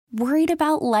Worried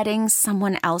about letting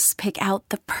someone else pick out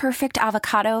the perfect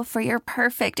avocado for your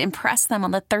perfect impress them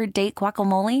on the third date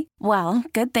guacamole? Well,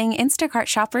 good thing Instacart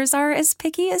shoppers are as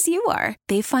picky as you are.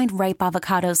 They find ripe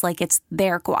avocados like it's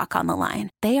their guac on the line.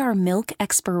 They are milk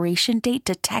expiration date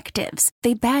detectives.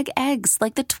 They bag eggs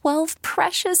like the 12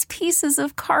 precious pieces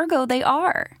of cargo they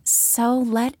are. So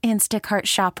let Instacart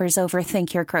shoppers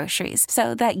overthink your groceries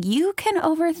so that you can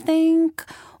overthink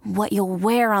what you'll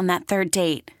wear on that third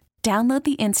date. Download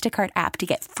the Instacart app to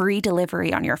get free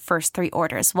delivery on your first 3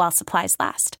 orders while supplies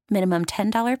last. Minimum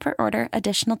 $10 per order.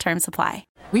 Additional terms apply.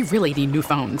 We really need new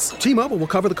phones. T-Mobile will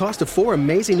cover the cost of 4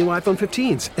 amazing new iPhone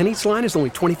 15s, and each line is only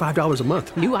 $25 a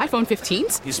month. New iPhone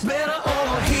 15s? It's better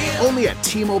over here. Only at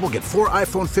T-Mobile, get 4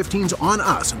 iPhone 15s on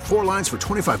us and 4 lines for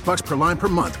 $25 per line per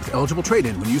month with eligible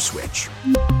trade-in when you switch.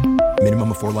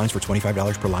 Minimum of 4 lines for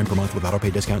 $25 per line per month with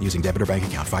autopay discount using debit or bank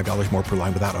account. $5 more per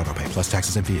line without autopay, plus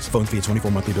taxes and fees. Phone fee at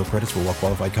 24 monthly bill credits for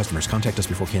well-qualified customers. Contact us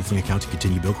before canceling account to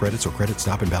continue bill credits or credit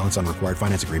stop and balance on required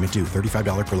finance agreement due.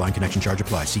 $35 per line connection charge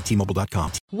applies. See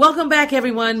T-Mobile.com. Welcome back,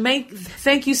 everyone.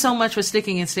 Thank you so much for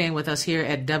sticking and staying with us here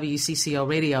at WCCO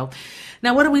Radio.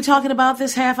 Now, what are we talking about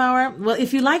this half hour? Well,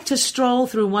 if you like to stroll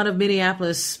through one of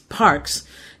Minneapolis' parks,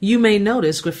 you may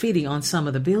notice graffiti on some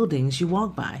of the buildings you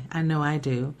walk by. I know I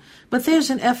do. But there's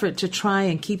an effort to try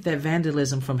and keep that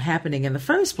vandalism from happening in the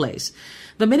first place.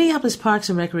 The Minneapolis Parks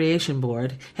and Recreation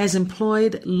Board has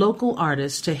employed local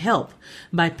artists to help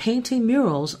by painting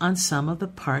murals on some of the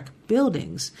park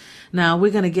buildings. Now,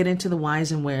 we're going to get into the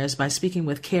whys and wheres by speaking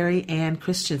with Carrie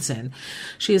Christensen.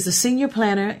 She is the senior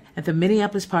planner at the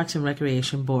Minneapolis Parks and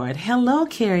Recreation Board. Hello,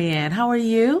 Carrie Ann. How are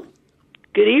you?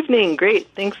 Good evening. Great.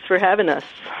 Thanks for having us.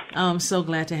 I'm so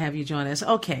glad to have you join us.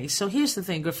 Okay, so here's the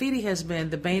thing. Graffiti has been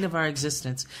the bane of our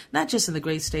existence, not just in the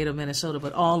great state of Minnesota,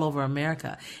 but all over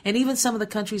America. And even some of the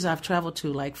countries I've traveled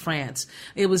to, like France,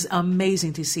 it was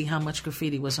amazing to see how much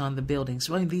graffiti was on the buildings,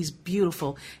 right? These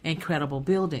beautiful, incredible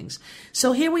buildings.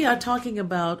 So here we are talking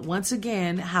about, once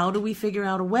again, how do we figure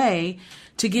out a way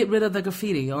to get rid of the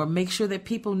graffiti or make sure that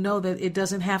people know that it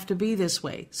doesn't have to be this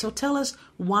way. So tell us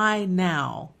why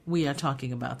now we are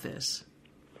talking about this.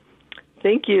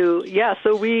 Thank you. Yeah,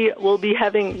 so we will be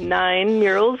having 9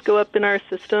 murals go up in our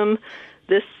system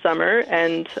this summer,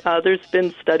 and there's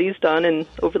been studies done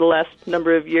over the last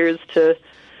number of years to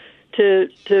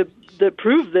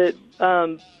prove that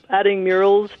adding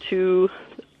murals to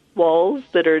walls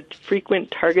that are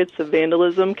frequent targets of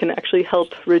vandalism can actually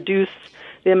help reduce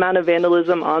the amount of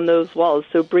vandalism on those walls.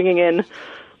 So bringing in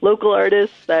local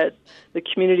artists that the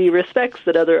community respects,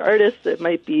 that other artists that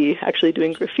might be actually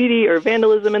doing graffiti or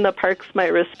vandalism in the parks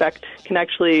might respect, can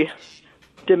actually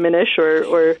diminish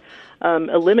or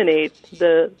eliminate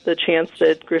the chance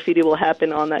that graffiti will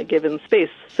happen on that given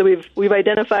space. So we've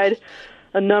identified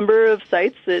a number of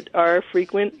sites that are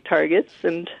frequent targets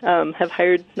and have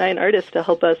hired 9 artists to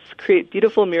help us create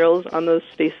beautiful murals on those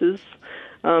spaces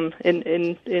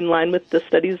in line with the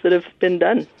studies that have been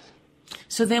done.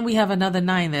 So then we have another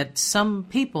 9 that some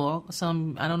people,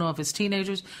 I don't know if it's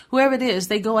teenagers, whoever it is,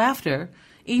 they go after,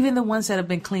 even the ones that have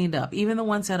been cleaned up, even the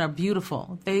ones that are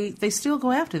beautiful, they still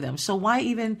go after them. So why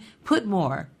even put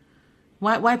more?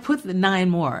 Why put the 9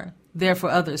 more there for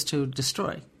others to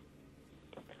destroy?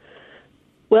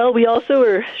 Well, we also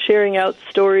are sharing out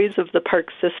stories of the park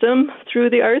system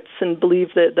through the arts and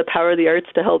believe that the power of the arts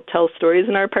to help tell stories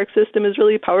in our park system is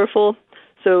really powerful.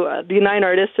 So the 9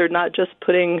 artists are not just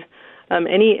putting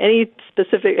any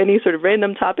sort of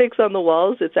random topics on the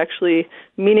walls. It's actually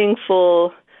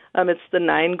meaningful. It's the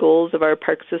 9 goals of our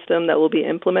park system that we'll be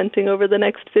implementing over the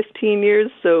next 15 years.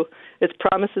 So it's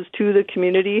promises to the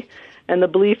community. And the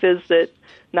belief is that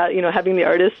not, having the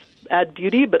artists add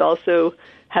beauty, but also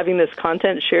having this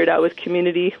content shared out with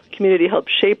community. Community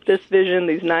helps shape this vision,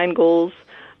 these 9 goals.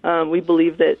 We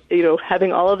believe that,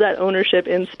 having all of that ownership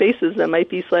in spaces that might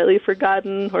be slightly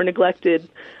forgotten or neglected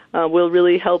will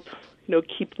really help,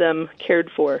 keep them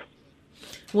cared for.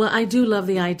 Well, I do love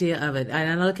the idea of it.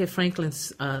 And I look at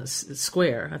Franklin's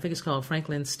Square. I think it's called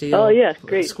Franklin Steele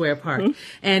Square Park. Mm-hmm.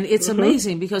 And it's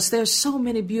amazing because there's so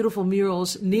many beautiful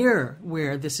murals near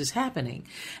where this is happening.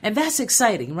 And that's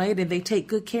exciting, right? And they take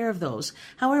good care of those.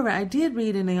 However, I did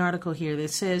read in the article here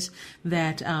that says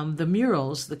that the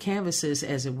murals, the canvases,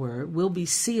 as it were, will be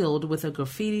sealed with a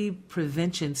graffiti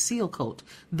prevention seal coat.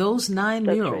 Those 9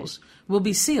 murals will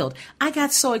be sealed. I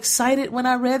got so excited when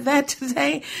I read that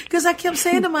today because I kept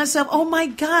saying to myself, oh my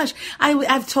gosh,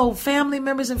 I've told family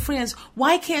members and friends,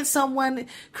 why can't someone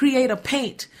create a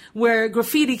paint where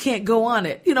graffiti can't go on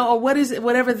it? Or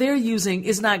whatever they're using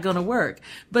is not going to work.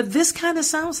 But this kind of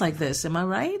sounds like this. Am I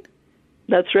right?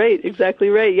 That's right. Exactly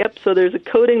right. Yep. So there's a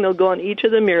coating that'll go on each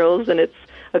of the murals, and it's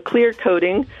a clear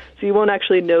coating, so you won't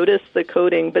actually notice the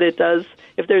coating, but it does,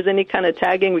 if there's any kind of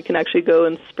tagging, we can actually go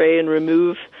and spray and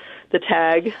remove the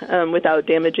tag without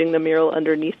damaging the mural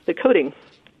underneath the coating.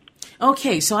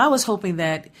 Okay, so I was hoping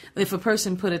that if a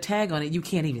person put a tag on it, you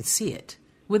can't even see it.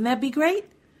 Wouldn't that be great?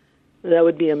 That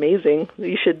would be amazing.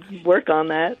 You should work on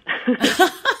that.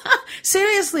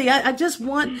 Seriously, I just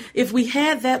want, if we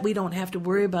had that, we don't have to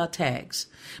worry about tags.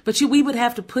 But we would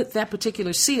have to put that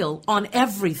particular seal on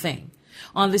everything,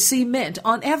 on the cement,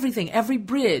 on everything, every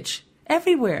bridge,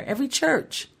 everywhere, every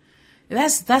church.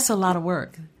 That's a lot of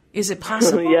work. Is it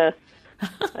possible? Yeah.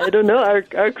 I don't know.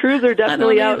 Our crews are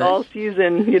definitely out all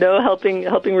season,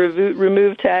 helping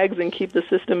remove tags and keep the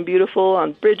system beautiful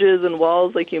on bridges and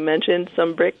walls, like you mentioned.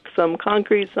 Some brick, some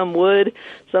concrete, some wood,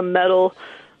 some metal,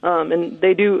 and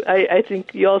they do. I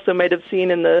think you also might have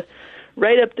seen in the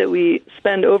write-up that we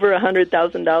spend over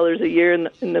 $100,000 a year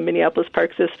in the Minneapolis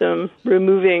park system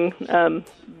removing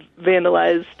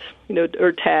vandalized,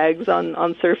 or tags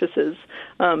on surfaces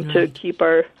to keep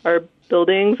our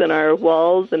buildings and our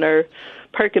walls and our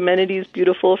park amenities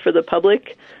beautiful for the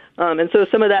public. And so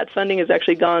some of that funding has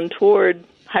actually gone toward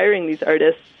hiring these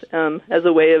artists as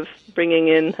a way of bringing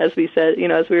in, as we said,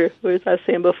 as I was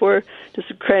saying before,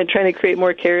 just trying to create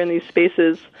more care in these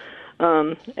spaces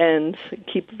and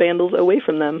keep vandals away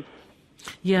from them.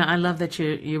 Yeah, I love that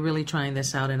you're really trying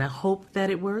this out, and I hope that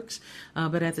it works.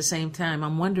 But at the same time,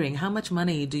 I'm wondering, how much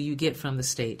money do you get from the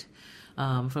state?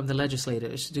 From the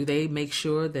legislators? Do they make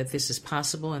sure that this is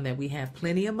possible and that we have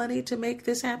plenty of money to make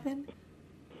this happen?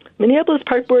 Minneapolis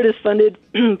Park Board is funded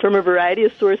from a variety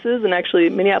of sources, and actually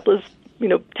Minneapolis,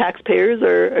 taxpayers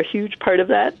are a huge part of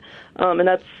that. And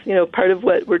that's, part of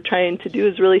what we're trying to do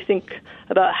is really think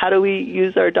about how do we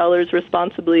use our dollars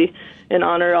responsibly and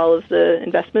honor all of the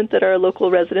investment that our local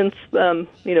residents,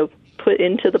 put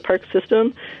into the park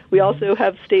system. We also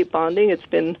have state bonding. It's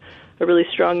been a really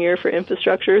strong year for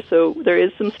infrastructure, so there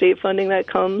is some state funding that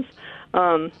comes,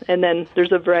 and then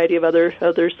there's a variety of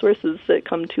other sources that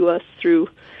come to us through,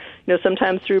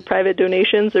 sometimes through private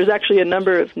donations. There's actually a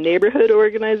number of neighborhood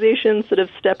organizations that have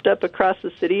stepped up across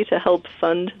the city to help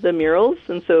fund the murals,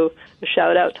 and so a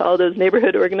shout out to all those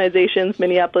neighborhood organizations.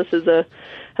 Minneapolis has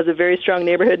a very strong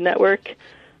neighborhood network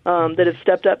that have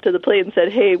stepped up to the plate and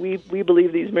said, hey, we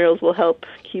believe these murals will help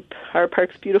keep our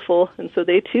parks beautiful. And so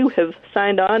they, too, have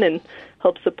signed on and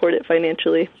helped support it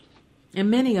financially. And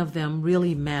many of them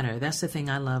really matter. That's the thing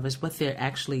I love, is what they're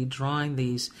actually drawing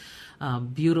these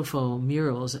beautiful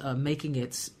murals, making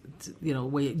it,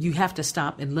 where you have to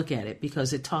stop and look at it,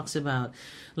 because it talks about,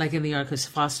 like in the articles,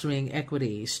 fostering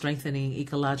equity, strengthening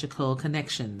ecological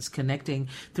connections, connecting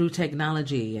through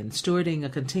technology, and stewarding a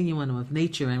continuum of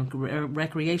nature and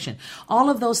recreation.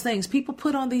 All of those things people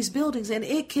put on these buildings, and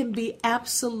it can be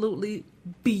absolutely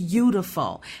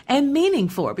beautiful and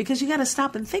meaningful, because you got to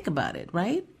stop and think about it,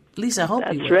 right? At least I hope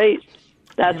you will. That's right.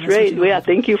 That's right. Yeah,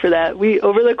 thank you for that.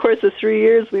 Over the course of 3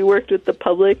 years, we worked with the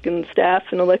public and staff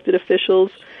and elected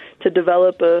officials to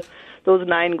develop those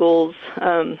 9 goals.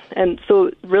 And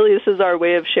so really this is our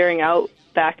way of sharing out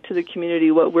back to the community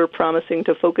what we're promising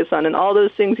to focus on. And all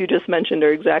those things you just mentioned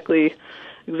are exactly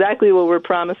what we're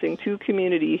promising to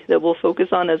community that we'll focus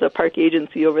on as a park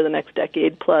agency over the next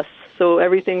decade plus. So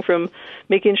everything from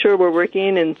making sure we're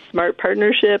working in smart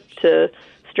partnership to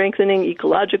strengthening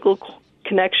ecological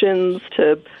connections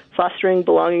to fostering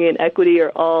belonging and equity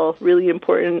are all really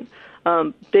important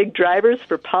big drivers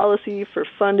for policy, for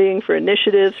funding, for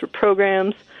initiatives, for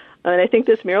programs. And I think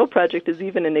this mural project is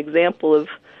even an example of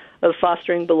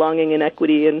fostering belonging and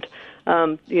equity and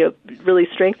really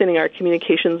strengthening our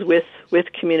communications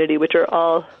with community, which are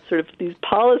all sort of these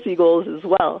policy goals as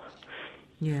well.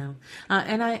 Yeah.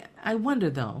 And I wonder,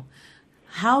 though,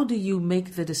 how do you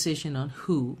make the decision on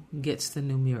who gets the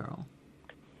new mural?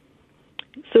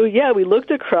 So, we looked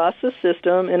across the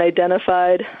system and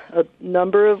identified a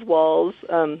number of walls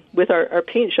with our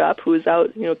paint shop, who is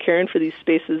out, caring for these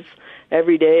spaces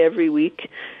every day, every week.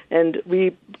 And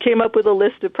we came up with a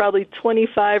list of probably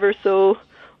 25 or so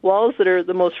walls that are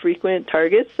the most frequent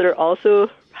targets that are also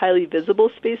highly visible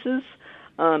spaces.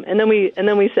 And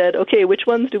then we said, okay, which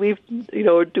ones do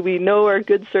we know are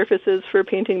good surfaces for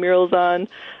painting murals on?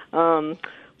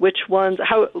 Which ones?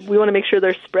 How we want to make sure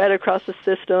they're spread across the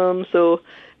system. So,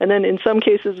 and then in some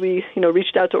cases we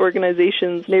reached out to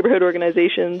organizations, neighborhood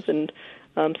organizations, and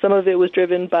some of it was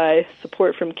driven by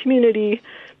support from community.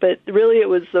 But really, it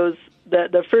was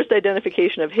the first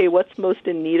identification of, hey, what's most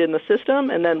in need in the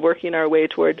system, and then working our way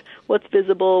toward what's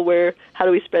visible, how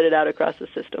do we spread it out across the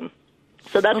system.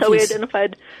 So that's how we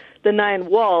identified the 9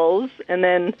 walls, and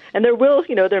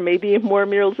there may be more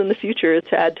murals in the future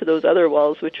to add to those other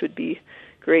walls, which would be,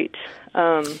 great.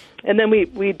 And then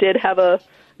we did have a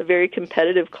very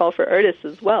competitive call for artists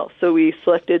as well. So we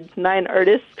selected 9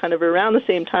 artists kind of around the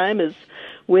same time as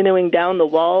winnowing down the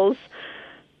walls.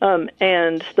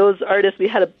 And those artists, we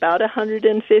had about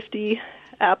 150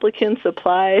 applicants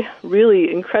apply,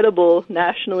 really incredible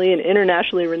nationally and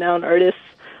internationally renowned artists,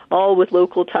 all with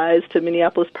local ties to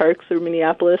Minneapolis Parks or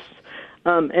Minneapolis.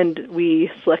 And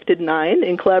we selected 9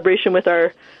 in collaboration with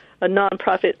a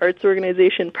nonprofit arts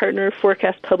organization partner,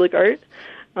 Forecast Public Art.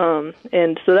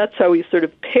 And so that's how we sort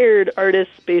of paired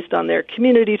artists based on their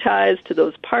community ties to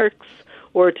those parks,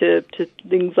 or to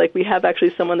things like we have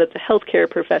actually someone that's a healthcare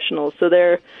professional. So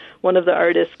they're one of the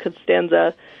artists,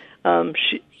 Christensen,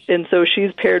 and so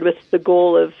she's paired with the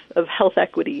goal of health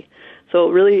equity. So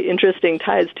really interesting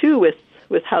ties, too,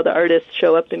 with how the artists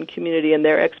show up in community and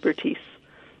their expertise.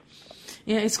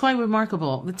 Yeah, it's quite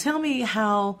remarkable. Tell me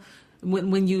how,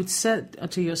 when you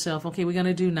said to yourself, okay, we're going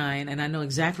to do 9, and I know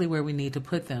exactly where we need to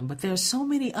put them, but there are so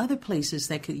many other places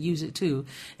that could use it too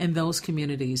in those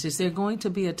communities. Is there going to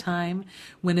be a time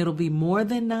when it'll be more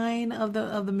than 9 of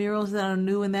the murals that are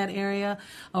new in that area,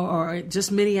 or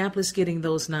just Minneapolis getting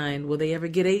those 9? Will they ever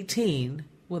get 18?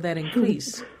 Will that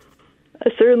increase? I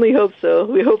certainly hope so.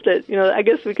 We hope that, I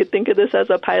guess we could think of this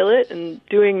as a pilot, and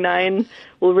doing 9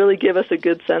 will really give us a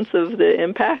good sense of the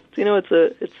impact.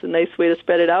 It's a nice way to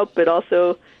spread it out, but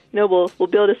also, we'll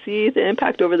be able to see the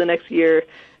impact over the next year.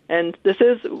 And this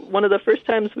is one of the first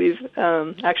times we've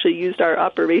actually used our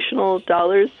operational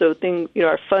dollars, so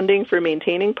our funding for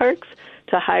maintaining parks,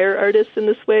 to hire artists in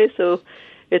this way. So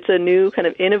it's a new kind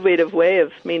of innovative way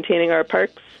of maintaining our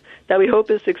parks that we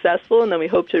hope is successful, and then we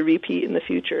hope to repeat in the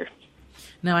future.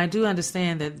 Now, I do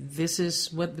understand that this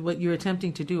is what you're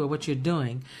attempting to do, or what you're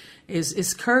doing,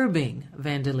 is curbing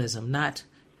vandalism, not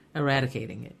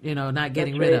eradicating it, not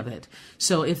getting rid of it.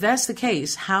 So if that's the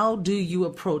case, how do you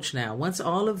approach now? Once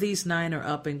all of these 9 are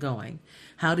up and going,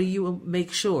 how do you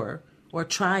make sure, or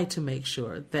try to make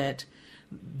sure, that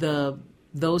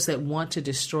those that want to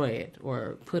destroy it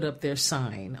or put up their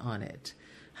sign on it,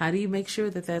 how do you make sure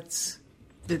that that's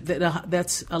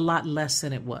a lot less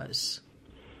than it was?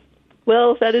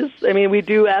 Well, we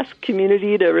do ask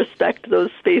community to respect those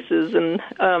spaces. And,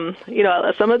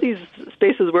 some of these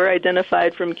spaces were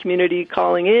identified from community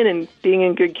calling in and being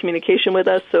in good communication with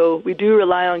us. So we do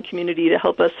rely on community to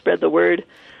help us spread the word,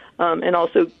 and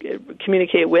also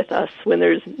communicate with us when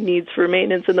there's needs for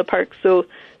maintenance in the park. So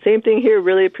same thing here.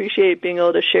 Really appreciate being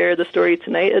able to share the story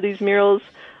tonight of these murals.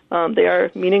 They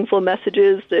are meaningful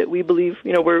messages that we believe,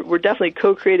 we're definitely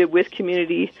co-created with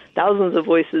community, thousands of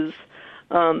voices.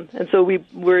 And so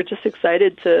we're just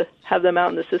excited to have them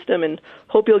out in the system, and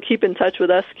hope you'll keep in touch with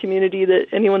us, community, that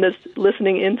anyone that's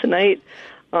listening in tonight,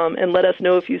 and let us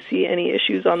know if you see any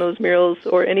issues on those murals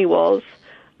or any walls,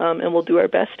 and we'll do our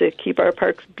best to keep our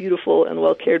parks beautiful and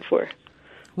well cared for.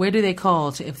 Where do they call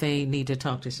if they need to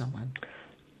talk to someone?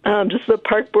 Just the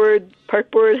park board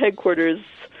headquarters.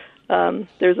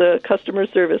 There's a customer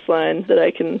service line that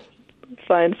I can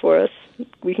find for us.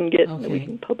 We can we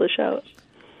can publish out.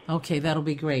 Okay, that'll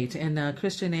be great. And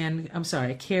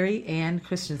Carrie Ann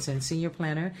Christensen, Senior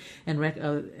Planner and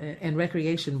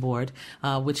Recreation Board,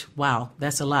 which, wow,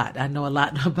 that's a lot. I know a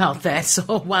lot about that.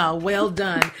 So, wow, well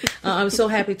done. I'm so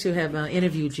happy to have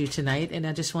interviewed you tonight. And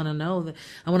I just want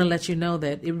to let you know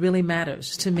that it really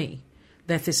matters to me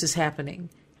that this is happening.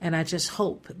 And I just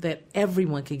hope that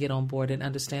everyone can get on board and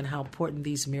understand how important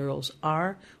these murals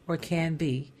are or can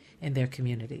be in their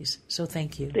communities. So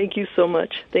thank you. Thank you so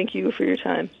much. Thank you for your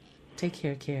time. Take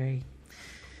care, Carrie.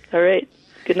 All right.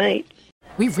 Good night.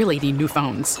 We really need new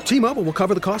phones. T-Mobile will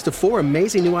cover the cost of 4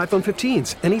 amazing new iPhone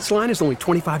 15s, and each line is only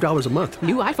 $25 a month.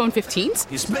 New iPhone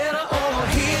 15s? It's better over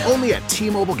here. Only at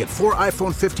T-Mobile, get 4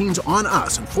 iPhone 15s on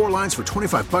us and 4 lines for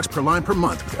 $25 per line per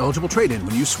month with eligible trade-in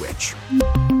when you switch.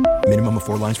 Minimum of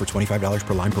 4 lines for $25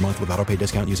 per line per month with autopay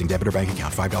discount using debit or bank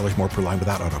account. $5 more per line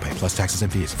without autopay, plus taxes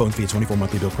and fees. Phone fee at 24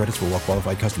 monthly bill credits for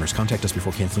well-qualified customers. Contact us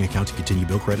before canceling account to continue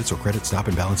bill credits or credit stop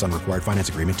and balance on required finance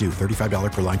agreement due.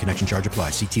 $35 per line connection charge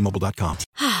applies. See T-Mobile.com.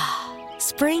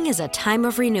 Spring is a time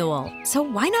of renewal, so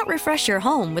why not refresh your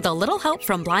home with a little help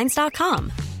from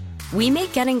Blinds.com? We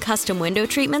make getting custom window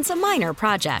treatments a minor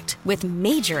project with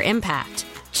major impact.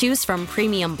 Choose from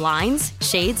premium blinds,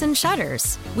 shades, and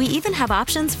shutters. We even have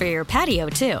options for your patio,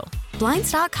 too.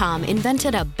 Blinds.com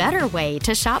invented a better way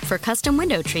to shop for custom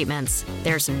window treatments.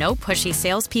 There's no pushy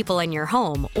salespeople in your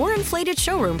home or inflated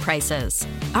showroom prices.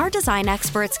 Our design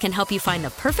experts can help you find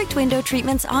the perfect window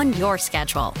treatments on your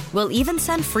schedule. We'll even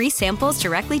send free samples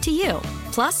directly to you.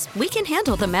 Plus, we can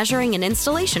handle the measuring and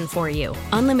installation for you.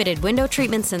 Unlimited window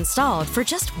treatments installed for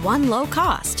just one low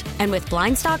cost. And with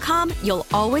Blinds.com, you'll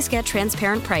always get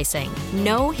transparent pricing.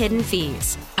 No hidden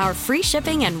fees. Our free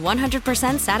shipping and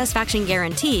 100% satisfaction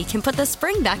guarantee can put the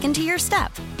spring back into your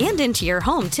step and into your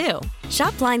home, too.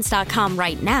 Shop Blinds.com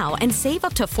right now and save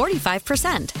up to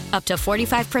 45%. Up to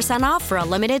 45% off for a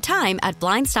limited time at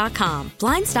Blinds.com.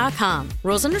 Blinds.com.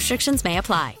 Rules and restrictions may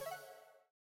apply.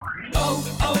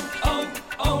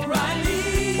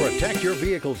 O'Reilly. Protect your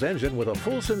vehicle's engine with a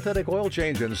full synthetic oil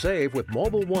change and save with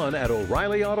Mobile One at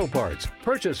O'Reilly Auto Parts.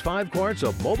 Purchase 5 quarts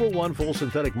of Mobile One full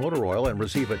synthetic motor oil and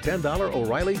receive a $10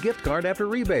 O'Reilly gift card after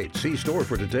rebate. See store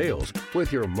for details.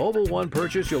 With your Mobile One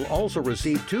purchase, you'll also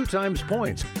receive 2 times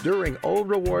points during O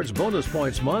Rewards Bonus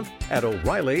Points Month at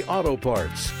O'Reilly Auto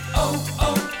Parts.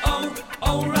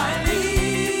 O'Reilly.